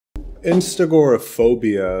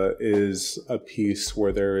Instagoraphobia is a piece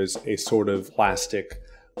where there is a sort of plastic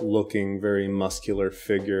looking, very muscular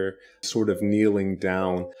figure sort of kneeling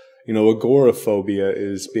down. You know, agoraphobia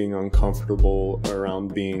is being uncomfortable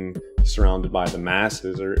around being surrounded by the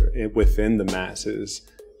masses or within the masses.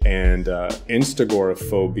 And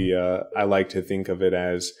instagoraphobia, I like to think of it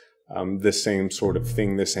as the same sort of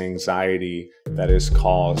thing, this anxiety that is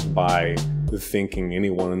caused by thinking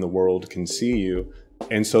anyone in the world can see you.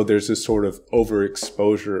 And so there's this sort of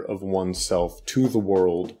overexposure of oneself to the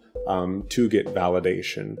world to get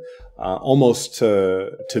validation, almost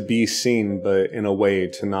to be seen, but in a way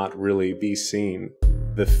to not really be seen.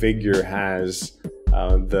 The figure has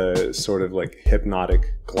the sort of like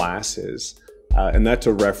hypnotic glasses. And that's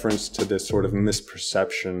a reference to this sort of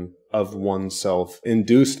misperception of oneself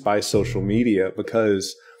induced by social media,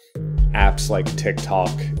 because apps like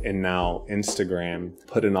TikTok and now Instagram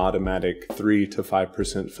put an automatic 3 to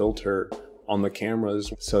 5% filter on the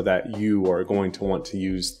cameras so that you are going to want to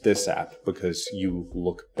use this app because you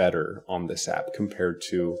look better on this app compared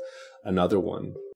to another one.